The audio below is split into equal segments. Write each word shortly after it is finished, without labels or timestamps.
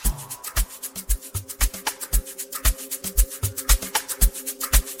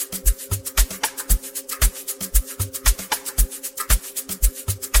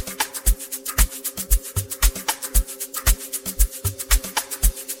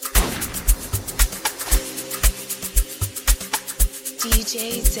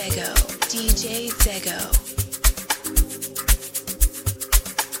DJ Zego. DJ Zego.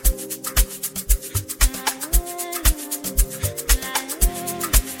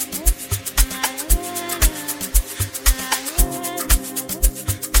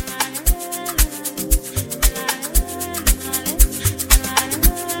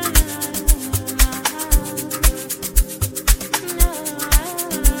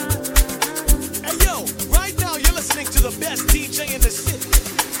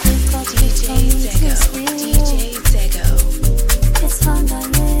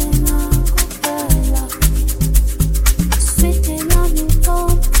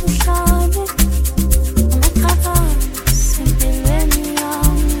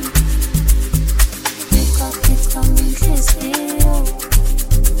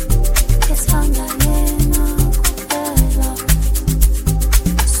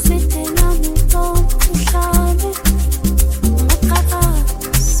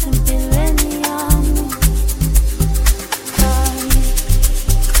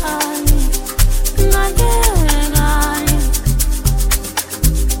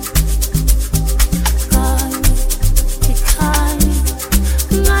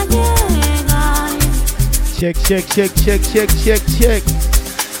 Check.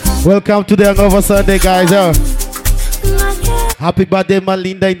 Welcome to the Hangover Sunday, guys. Happy birthday,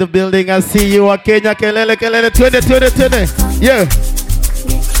 Malinda in the building. I see you, Kenya, Kelele, 20. Yeah.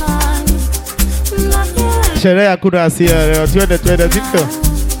 Sherehe kuna asia 20.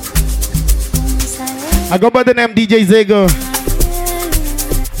 I go by the name DJ Zego.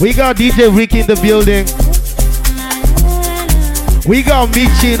 We got DJ Ricky in the building. We got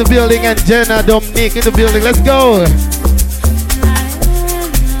Michi in the building and Jenna Dominic in the building. Let's go.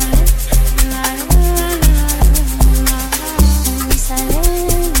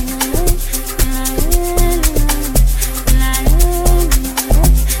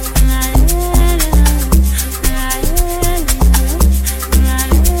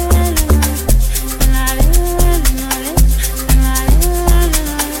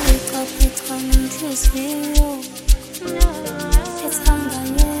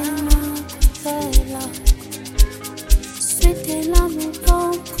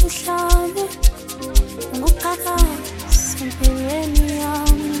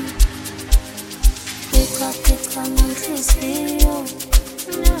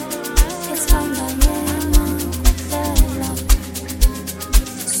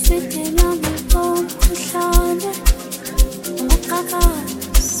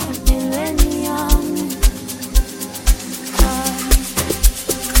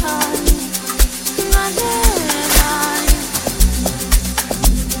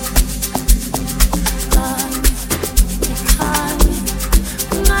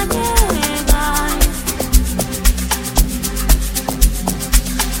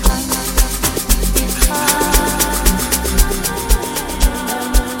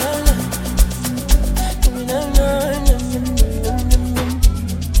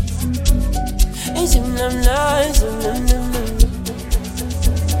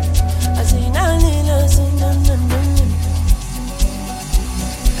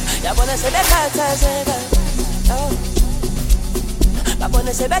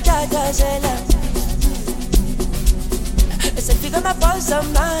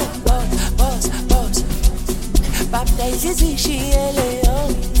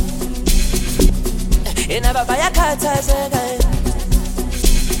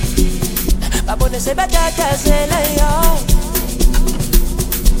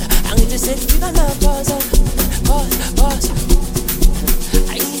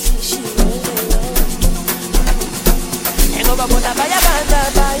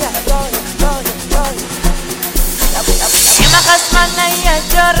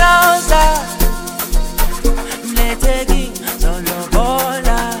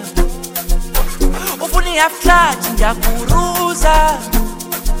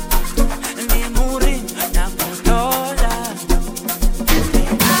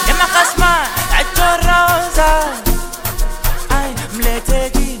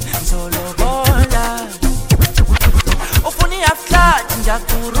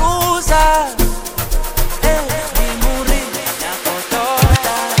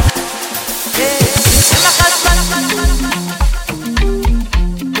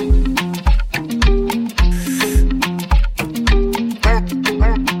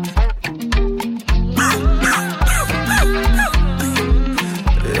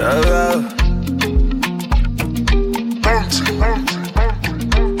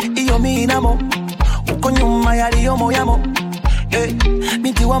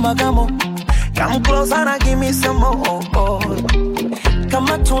 Come closer and give me some more.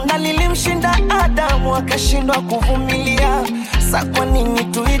 kama tunda lilimshinda Adamu akashindwa kuvumilia. Sa kwa nini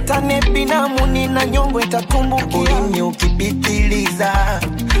tuitane binamu, nina nyongo itatumbukia. Ulimi ukipitiliza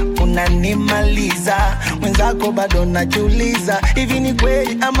unanimaliza, mwenzako bado najiuliza, hivi ni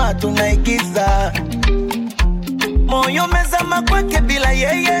kweli ama tunaigiza? Moyo mezama kwake bila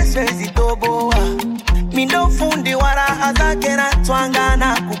yeye siwezi toboa. Mindo fundi wa raha zake na twanga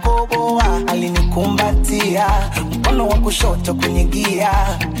na kukoboa. Alinikumbatia mkono wa kushoto kwenye gia,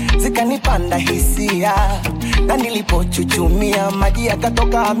 zikanipanda hisia, na nilipochuchumia maji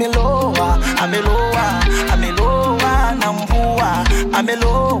yakatoka. Ameloa, ameloa, ameloa na mvua.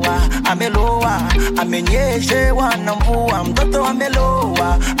 Ameloa, ameloa, amenyeshewa na mvua. Mtoto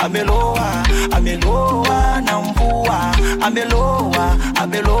ameloa, ameloa, ameloa na mvua. Ameloa,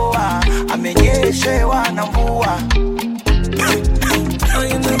 ameloa, amenyeshewa na mvua.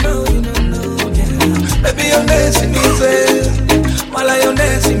 Baby, you're dancing music, while you're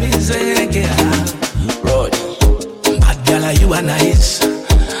dancing music, yeah. Road, bad girl, you are nice.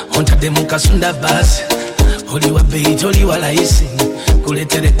 Onta de mukasunda basi, oli wa beat, oli wa laisi.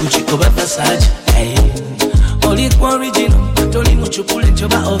 Kuletere kuchiko ba Versace, hey. Oli kwa original, toli muchukule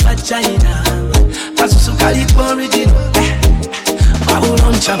njoba over China. Kasusu kali kwa original,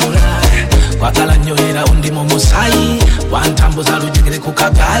 Paulo nchamula. Wakala nyohera undi momusai, wantambuza lujigire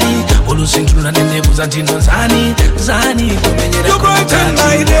kukakali. Olusinchuluna nenebuza ntino zani, zani kumenyera you brighten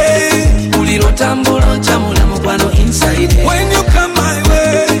my day. Uliro tambulo chamula mkwano inside. When you come my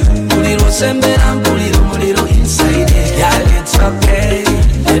way, Uliro sembera muliro inside. Yeah, it's okay,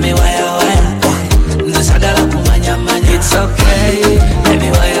 let me wire wire. Nzisagala kumanya manya. It's okay, let me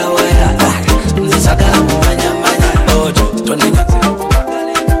wire wire. Nzisagala kumanya manya. Oh, don't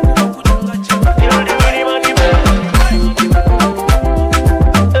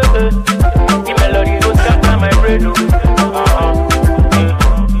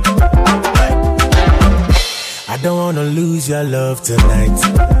I don't wanna lose your love tonight,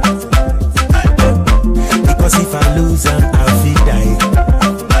 because if I lose I'll feel die.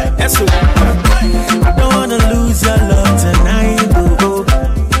 Yes, I don't wanna lose your love tonight, oh, oh.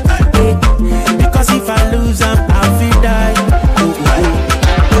 Because if I lose I'll feel die. Oh, oh,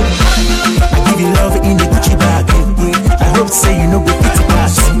 oh. I give you love in the Gucci bag. I hope say you know go fit it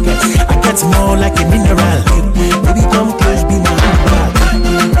pass. I get more like a mineral. Baby come close, be my handbag.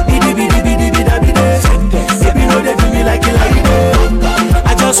 Like it like it.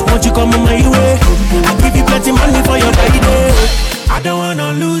 I just want you come on my way. I give you plenty money for your body. I don't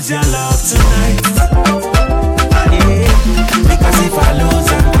wanna lose your love tonight, yeah. Because if I lose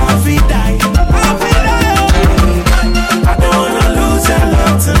I'll feel die. I don't wanna lose your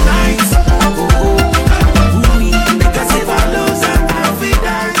love tonight, because if I lose I'll feel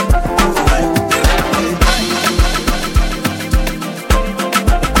die.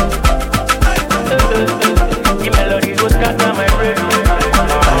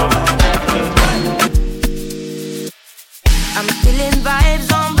 I'm feeling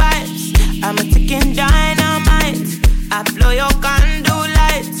vibes on vibes. I'm a ticking dynamite. I blow your candle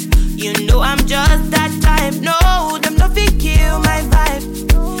lights. You know I'm just that type. No, them no fit kill my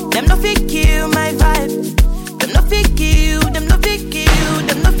vibe. Them no fit kill my vibe. Them no fit kill. Them no fit kill.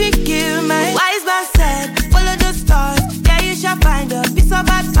 Them no fit kill my. Wise man said, follow the stars. There you shall find a piece of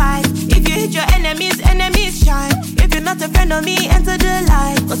advice. If you hit your enemies, enemies shine. If you're not a friend of me, enter the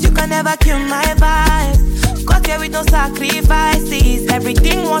light. Cause you can never kill my vibe. Got here with no sacrifices.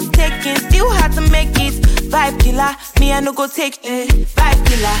 Everything was taken, still had to make it. Vibe killer, me I no go take it. Vibe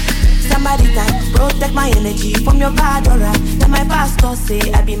killer, somebody time protect my energy from your bad aura. Now my pastor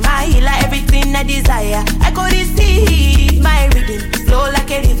say I be my healer, everything I desire I go receive. My rhythm flow like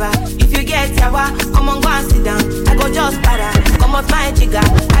a river. If you get yawa, come on go and sit down. I go just para, come off my jigger.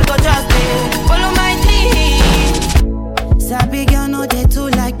 I go just follow my dream. Sabi girl no they too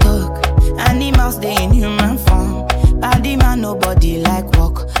like talk. Animals they in human form. Body man nobody like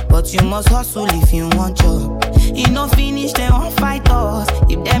walk, but you must hustle if you want job. You no finish they won't fight us.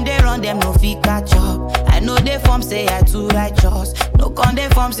 If them they run them no fit catch up. I know they form say I too righteous. No con they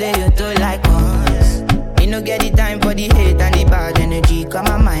form say you too like us. Me no get the time for the hate and the bad energy. Got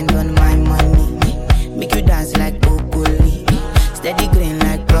my mind on my money. Make you dance like broccoli. Steady green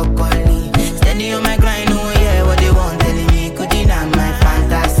like broccoli. Steady on my grind, oh yeah, what they want telling me. Could deny my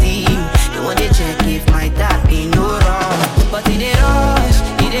fantasy. They want to check if my tap be no wrong. But it they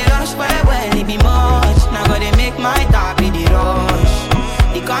rush well, it be much. Now gotta make my tap be the rush.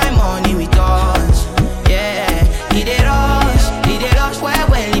 The kind money we touch, yeah. It they rush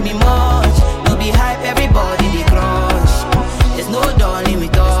well, it be much. No be hype, everybody they crush. There's no darling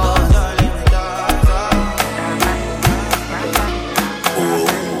with us.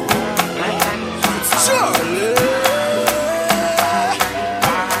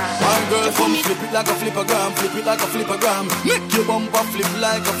 a flip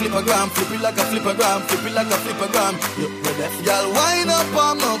like a flippergram, flip it like a flippergram, flip it like a flippergram. Girl, wind up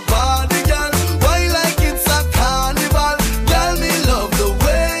on my body, girl. Why like it's a carnival? Girl, me love the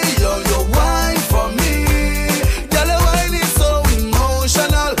way you wine for me. Girl, your wine is so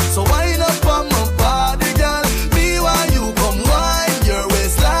emotional. So wind up on my body, girl. Me while you come wine your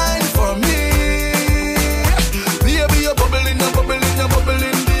waistline for me. Baby, you're bubbling, you're bubbling, you're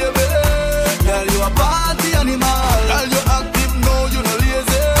bubbling, baby. Girl, you a party animal. Girl, you active, no, you no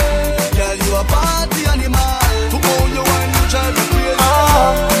lazy. Girl, you a party animal. To own your wine, you try to crazy.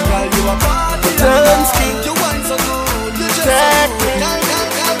 Girl, you a party animal. You wine so good, you just so good.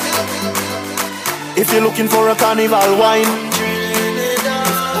 If you're looking for a carnival wine,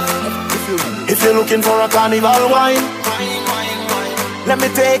 if you're looking for a carnival wine, let me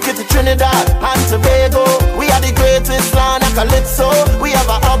take you to Trinidad and Tobago. We are the greatest land of Calypso. We have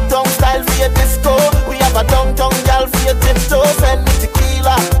a uptown style for your disco. We have a downtown gal for your tiptoe. Send me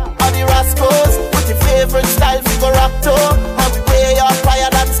tequila or the Rascals. With your favorite style for your rapto. And we way up higher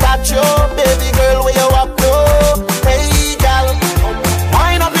than statue. Baby girl, where you up to? Hey gal,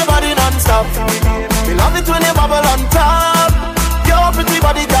 wind up your body non-stop. We love it when you bubble on top. Your pretty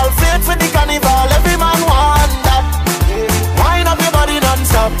body gal, fit for the carnival. Every man want that. Wind up your body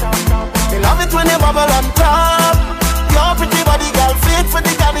non-stop. Me love it when you bubble on top. Your pretty body girl, fit for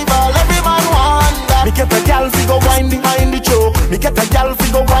the carnival. Every man want that. Me get a gal fi go wine behind the choke. Me get a gal fi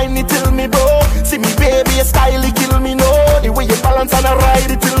go wine it till me broke. See me baby, your style it kill me no. The way you balance and I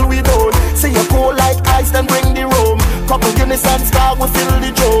ride it till we don't. Say you cold like ice, then bring the rum. Couple Guinness and Star, we fill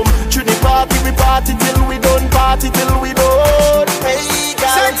the drum. To the party, we party till we done. Party till we done. Hey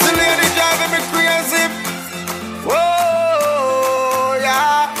gal, sexy lady driving me crazy. Whoa,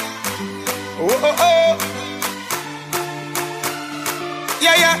 yeah. Oh, oh, oh.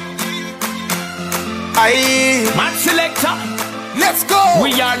 Yeah, yeah. Aye. Mad selector, Let's go.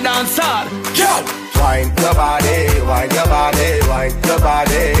 we are dancehall. Go. Wine your body, wine your body, wine your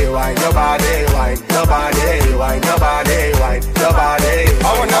body, wine your body, wine your body, wine your body, wine your body. I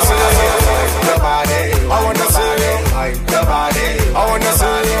wanna see you. Wine your body. I wanna see you. Wine your body. I wanna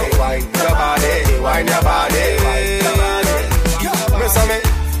see you. Wine your body. Wine your body. Wine your body. Miss me.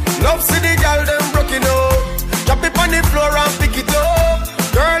 Love see the girl them broke it up. Drop it on the floor and pick it up.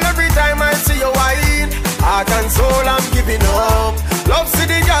 Girl, every time I see you wine, heart and soul I'm giving up. Love see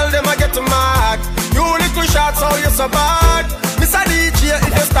the girl them I get to mad. You little shots how you so bad. Miss a DJ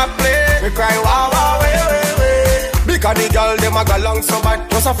if you stop play. We cry wow wow way way way. Because the girl them a go long so bad.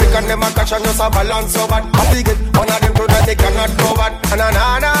 Just African them a catch and just a balance so bad. I figure one of them to that they cannot go bad. Na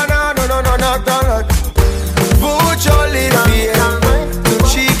na na na no no no no no. Put your lips here to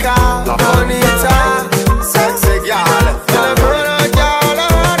Chica, Bonita, sexy girl.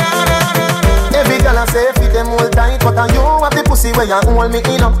 Every girl I say fit them all tight, but you have the pussy where you hold me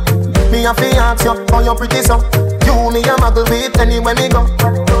in up. Me a fi ask you, how you pretty so? You me a muggle with anywhere me go.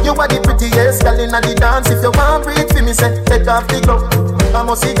 You are the prettiest girl inna the dance. If you want breathe for me, say take off the glove. I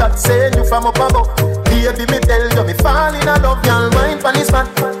must see God send you from up above. Baby, me tell you me fall in love. Girl, wine pon this fat,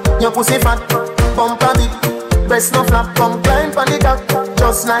 your pussy fat, bumper big, breast no flap. Come climb pon the cock,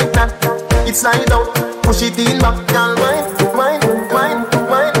 just like that. It's slide out, push it in back. Girl, wine, wine, wine,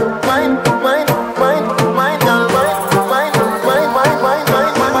 wine, wine, wine, wine, wine, girl, wine, wine, wine, wine, wine,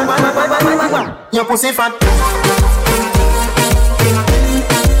 wine, wine, wine. Your pussy fat.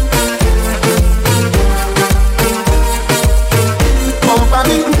 Bumper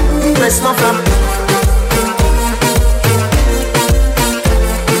big, breast no flap.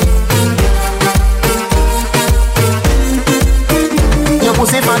 Your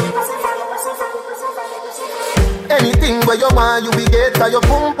pussy fat. Anything where you want, you will get. Cause your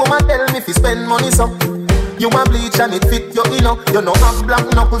boom boom and tell me if you spend money so. You want bleach and it fit you in. You know have black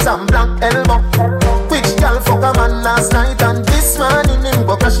knuckles and black elbow. Which girl fuck a man last night and this morning him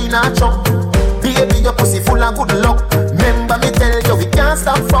go crash in a truck. Baby, your pussy full of good luck. Remember me tell you we can't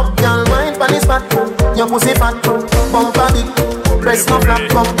stop fuck. Girl, wine pon this fat. Your pussy fat, bumper big, breast no flap.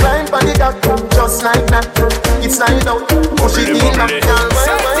 Come climb pon the cock, just like that. It's slide out, push it in back. Girl,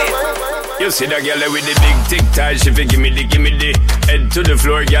 wine, wine, wine. You see that girl with the big tic tac, she fi gimme the head to the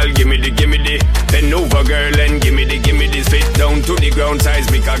floor, girl, gimme the bend over, girl, and gimme the spit down to the ground,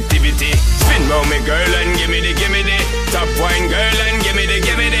 seismic activity. Spin round me, girl, and gimme the top wine, girl, and gimme the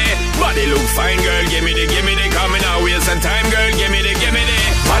body look fine, girl, gimme the coming out waste some time, girl, gimme the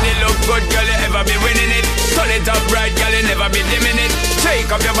body look good, girl, you ever be winning it. Turn it up right, girl, you never be dimming it.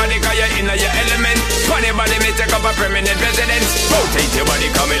 Shake up your body, cause you're in your element. Funny body may take up a permanent residence. Rotate your body,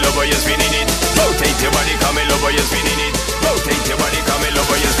 come in over, you're spinning it. Rotate your body, come in over, you're spinning it. Rotate your body, come in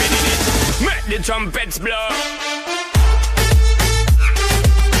over, you're spinning it. Make the trumpets blow.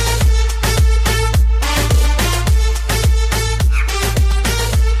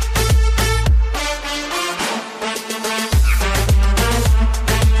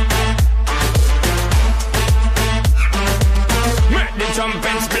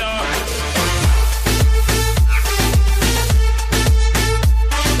 dance blow.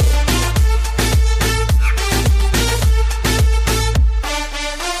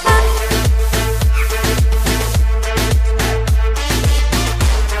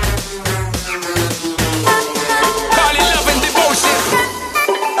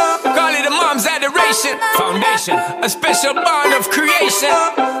 Foundation, a special bond of creation.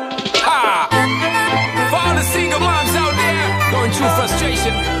 Ah, for all the single moms out there going through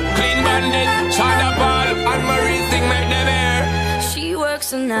frustration, Clean Bandit, China Ball, and Marie thing make them air. She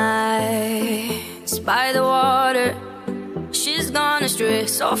works the nights by the water. She's gone astray,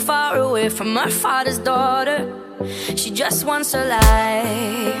 so far away from her father's daughter. She just wants a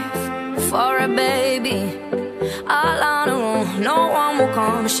life for a baby. All on her own, no one will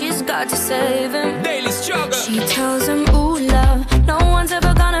come. She's got to save him. Daily struggle. She tells him, ooh, love, no one's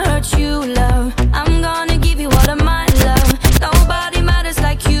ever gonna hurt you, love. I'm gonna give you all of my love. Nobody matters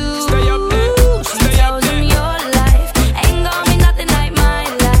like you. Stay up there. She tells him your life ain't gonna be nothing like my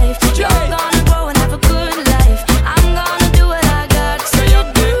life. You're gonna grow and have a good life. I'm gonna do what I got to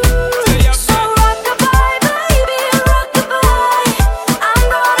do. So rock-a-bye, baby, rock-a-bye. I'm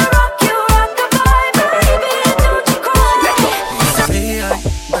gonna rock you, rock-a-bye, baby. Don't you cry. Día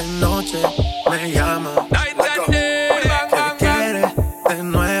de noche me llama. Night and day. Que quiere de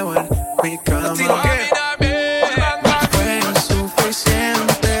nuevo en mi cama. Fue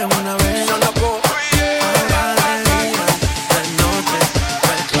suficiente una vez. Ahora de día, de noche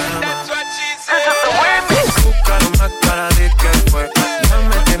reclama. Buscaron más para decir que fue. Ya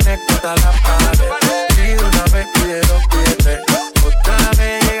me tienes contra la pared. Pide una vez, pide dos, pídete. Otra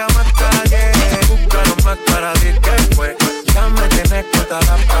vez llega más tarde. Buscaron más para decir que fue. Ya me tienes contra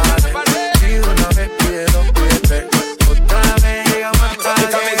la pared. Pide una vez, pide dos, pídete. Otra vez llega más tarde.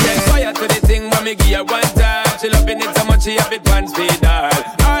 Come and set fire to the thing when me give her one time. She loving it so much she have it one speed dial.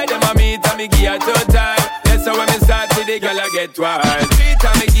 I dem a meet and me give her two time. That's how when me start see the girl I get wild. Three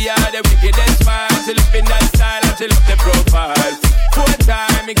time me give her the wickedest smile. She love in that style and she love the profile. Four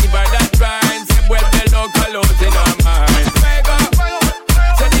time me give her that grind. Say well the local hoes in her mind. Fuego,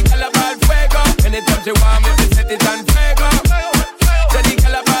 say the girl about fuego. Anytime she want me to set it on fuego. Say the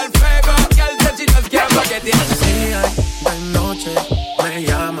girl about fuego. Girl said she just can't forget it. Día de noche me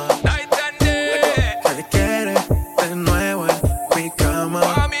llama. Night and day. Que quiere de nuevo en mi cama.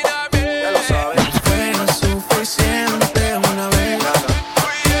 Ya lo sabes. Fue suficiente una vez.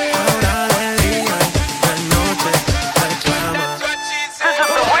 Ahora de día, de noche reclama.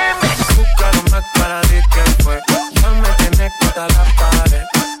 Buscaron más para decir que fue. Ya me tienes contra la pared.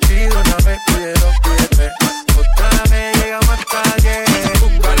 Pide una vez, pide dos, pídete. Otra vez llega más tarde.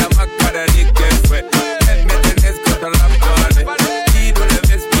 Busca la máscara de que fue. Él me tenés contra la pared. Pide una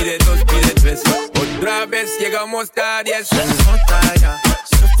vez, pide dos, pide tres. Otra vez llegamos tarde. Se nota ya,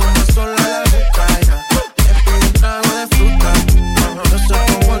 se fuma sola la boca ya. Le pide un trago de fruta. Yo sé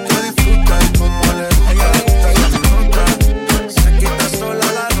cómo es que disfruta y cómo le gusta. Ella le gusta y se nota. Se quita sola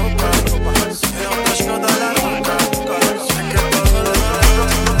la ropa. Se da un shot a la boca. Sé que todo lo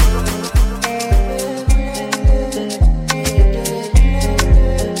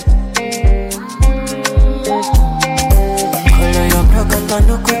Color your crocodile,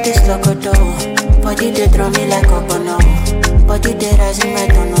 no cut this locoto. Body they draw me like a bono. Body they rising my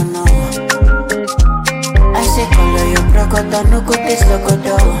don't know. I say color your crocodile, no cut this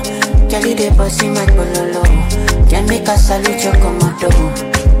locoto. Jelly they bossy my bololo. Can make a salute your commando.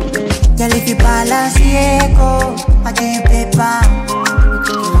 Girl if you balance Diego, I give you paper.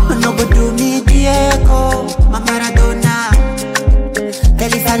 No go do me Diego, my Maradona.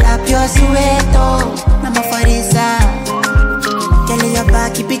 Girl if I lap your sueto, I'm a farisa. Girl your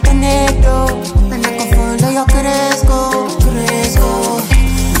back keep it connected. And I can follow your cresco, cresco.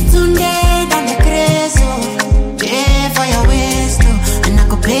 Today dale creso, pay for your waist, and I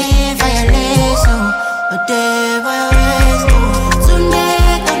could pay for your lace, pay for your waist.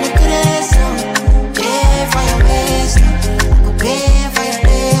 Today dale creso, pay for your waist, I could pay for your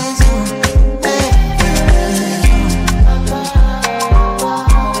lace,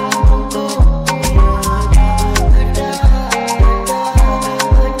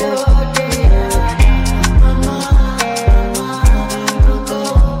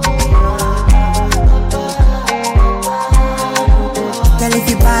 Girl, if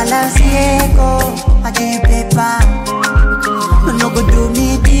you balance Diego, I give you paper. No go do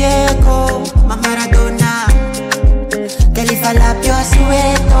me Diego, my Maradona. Girl, if I lap your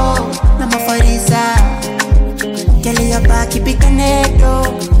sueto, I'm a farisa. Girl, your back keep it connected,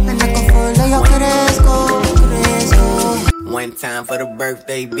 and I can follow your cresco, cresco. One time for the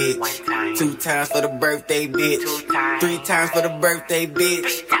birthday, bitch. 2 times for the birthday, bitch. 3 times for the birthday,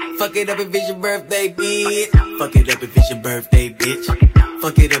 bitch. Fuck it up if it's your birthday, bitch. Fuck it up if it's your birthday, bitch.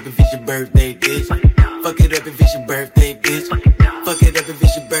 Fuck it up if it's your birthday, bitch. Fuck it up if it's your birthday, bitch. Fuck it up if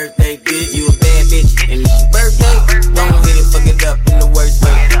it's your birthday, bitch. You a bad bitch and it's your birthday. Go ahead, fuck it up in the worst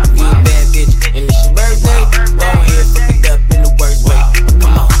way. You a bad bitch and it's your birthday. Go ahead, fuck it up in the worst way.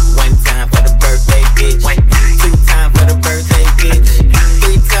 Come on, 1 time for the birthday, bitch. 2 times for the birthday, bitch.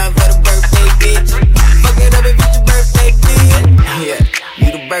 3 times for the birthday, bitch. Fuck it up if it's your birthday, bitch. Yeah, you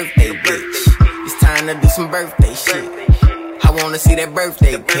the birthday, bitch. It's time to do some birthday shit. I wanna see that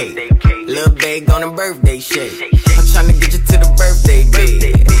birthday cake. Lil' bag on the birthday shake. I'm tryna get you to the birthday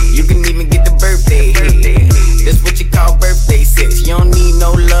bed. You can even get the birthday head. That's what you call birthday sex. You don't need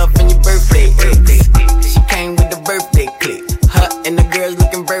no love in your birthday ex. She came with the birthday click. Her and the girls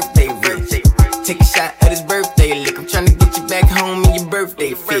looking birthday rich. Take a shot at his birthday lick. I'm tryna get you back home in your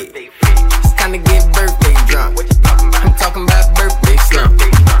birthday fit. It's time to get birthday drunk. I'm talking about birthday slump.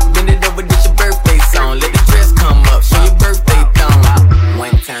 Bend it over, this your birthday song. Let the dress come up, show your birthday thong.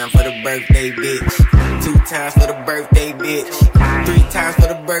 1 time for the birthday, bitch. 2 times for the birthday, bitch. 3 times for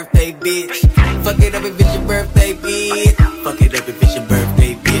the birthday, bitch. Fuck it up if it's your birthday, bitch. Fuck it up if it's your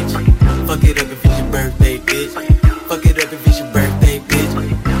birthday, bitch. Fuck it up if it's your birthday, bitch. Fuck it up if it's your birthday, bitch.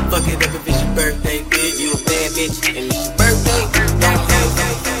 Fuck it up if it's your birthday, bitch. You a bad bitch and it's your birthday.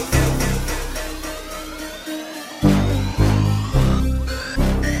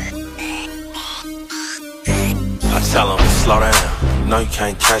 I tell him, slow down. You know you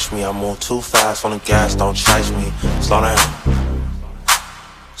can't catch me. I move too fast on the gas, don't chase me. Slow down.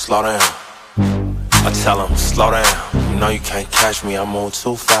 Slow down. I tell him, slow down. You know you can't catch me. I move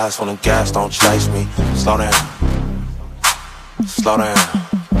too fast on the gas, don't chase me. Slow down. Slow down.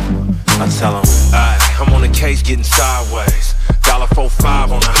 I tell him, I'm on the case getting sideways.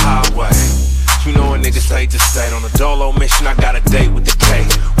 $1.45 on the highway. You know a nigga stay to state. On a dolo mission, I got a date with the K.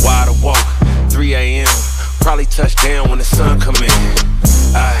 Wide awoke, 3 a.m. Probably touch down when the sun come in.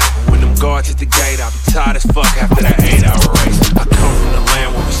 When them guards hit the gate, I'll be tired as fuck after that 8-hour race. I come from the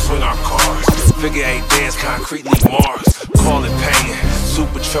land where we swing our cars. Figure 8 dance, concrete leave Mars. Call it paying,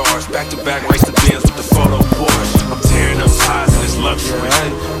 supercharged. Back to back, race the Benz with the photo Porsche. I'm tearing up ties in this luxury.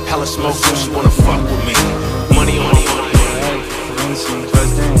 Hella smoke, so she wanna fuck with me. Money on me,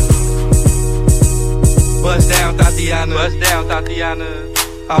 Bust down, Tatiana. Bust down, Tatiana.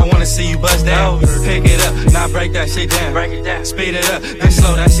 I wanna see you bust down. Pick it up, now break that shit down. Break it down. Speed it up, then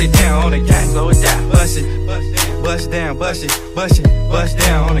slow that shit down on the gang. Slow it down. Bust it, bust down, bust it, bust it, bust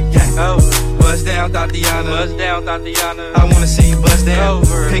down on the gang. Bust down, Tatiana. Bust down, Tatiana. I wanna see you bust down.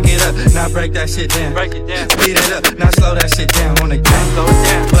 Pick it up, now break that shit down. Break it down. Speed it up, now slow that shit down on the gang. Slow it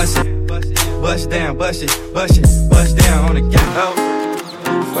down. Bust it, bust down, bust it, bust it, bust down on the gang.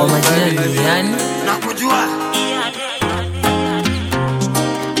 Oh my God, nakujua.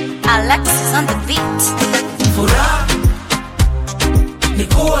 Alexis on the beat. Furaha ni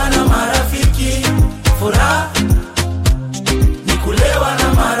kuwa na marafiki. Furaha ni kulewa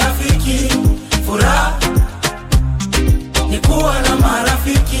na marafiki. Furaha ni kuwa na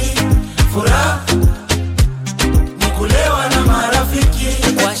marafiki. Furaha ni kulewa na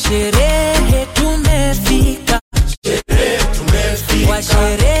marafiki. Kwa sherehe tumefika. Sherehe tumefika. Kwa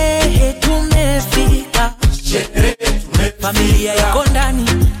sherehe tumefika. Sherehe tumefika. Familia yako ndani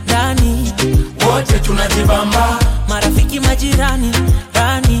ndani, wote tunajibamba. marafiki majirani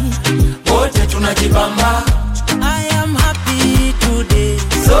ndani, wote tunajibamba. I am happy today,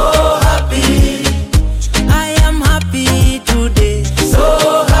 so happy. I am happy today,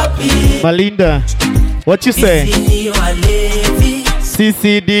 so happy. Malinda, what you say? Sisi walevi,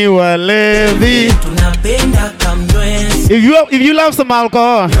 CCD walevi. tunapenda kamnywesi. If you love some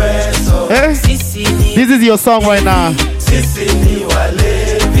alcohol, this is your song right now. CCD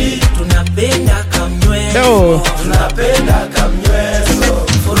walevi, tunapenda kamnywesi. tunapenda kamnywesi.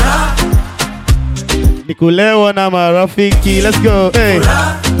 Furaha ni kulewa na marafiki. Let's go. Hey.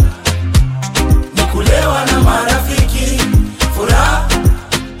 Furaha ni kulewa na marafiki. Furaha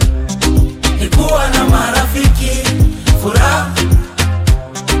ni kuwa na marafiki. Furaha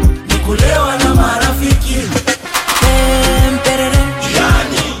ni kulewa na marafiki. Pem pereren,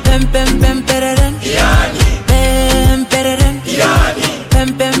 yani. Pem pem pem pereren, yani. Pem pereren, yani.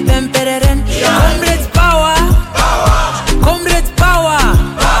 Pem pem pem pereren, yani. Comrades power, Power. Comrades power,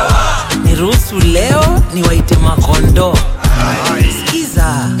 Power. niruhusu leo niwaite makondo.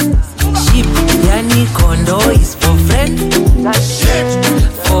 Sikiza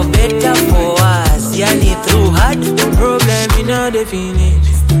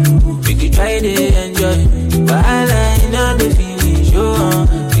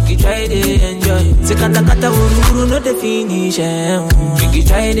finish, make you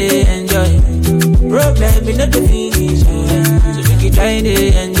try to enjoy. Problem is not the finish, so make you try to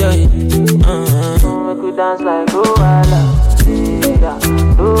enjoy. Make you dance like Luala, yeah,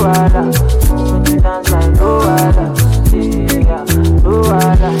 Luala. Make you dance like Luala, yeah,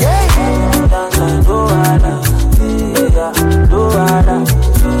 Luala. Make you dance like Luala, yeah, Luala.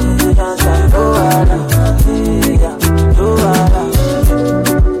 Make you dance like Luala, yeah, Luala.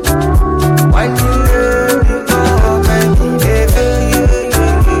 Why do you go baby?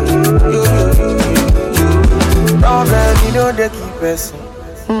 Problem, you know they keep pressing.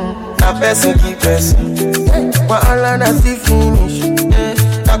 That person keep pressing. But all I see finish.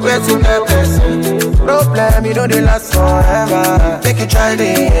 That person keep pressing. Problem, you know they last forever. Make you try to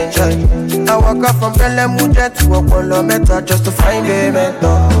enjoy. I walk up from Pelham Mujet to Apollo Meta just to find a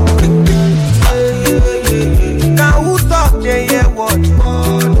mentor. Now who talk they hear what?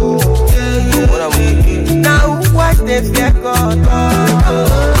 Now what they fear God?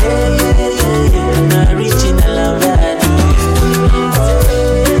 Not reaching a love that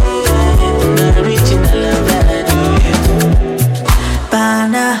not reaching a love that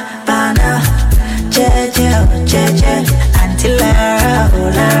Bana, bana, jeje, jeje, until Lara,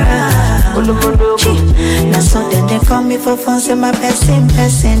 now so then they call me for fun, say my person.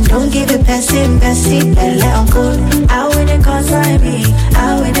 Don't give it person, let on good. How will they consign me?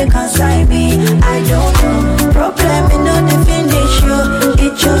 I don't know. Problem is not the finish you.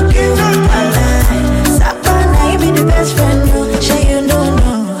 It choke you alive. Sapana, you be the best friend, no. Say you don't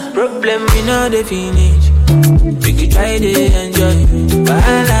know. problem, you know the finish. Make you try to enjoy.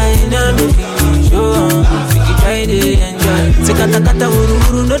 Bahala, you know the finish. Oh, make you try to enjoy. Sekata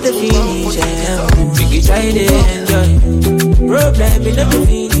uru, not the finish. Make you try to enjoy. Problem, you know the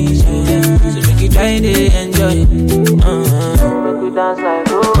finish. So make you try to enjoy. Make you dance like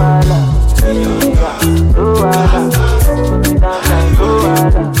Luala, Luala. Make you dance like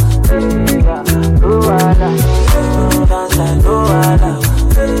Luala, Luala.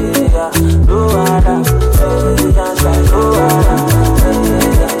 Make you dance like Luala.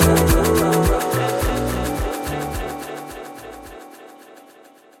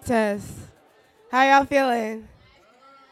 Tess, how y'all feeling?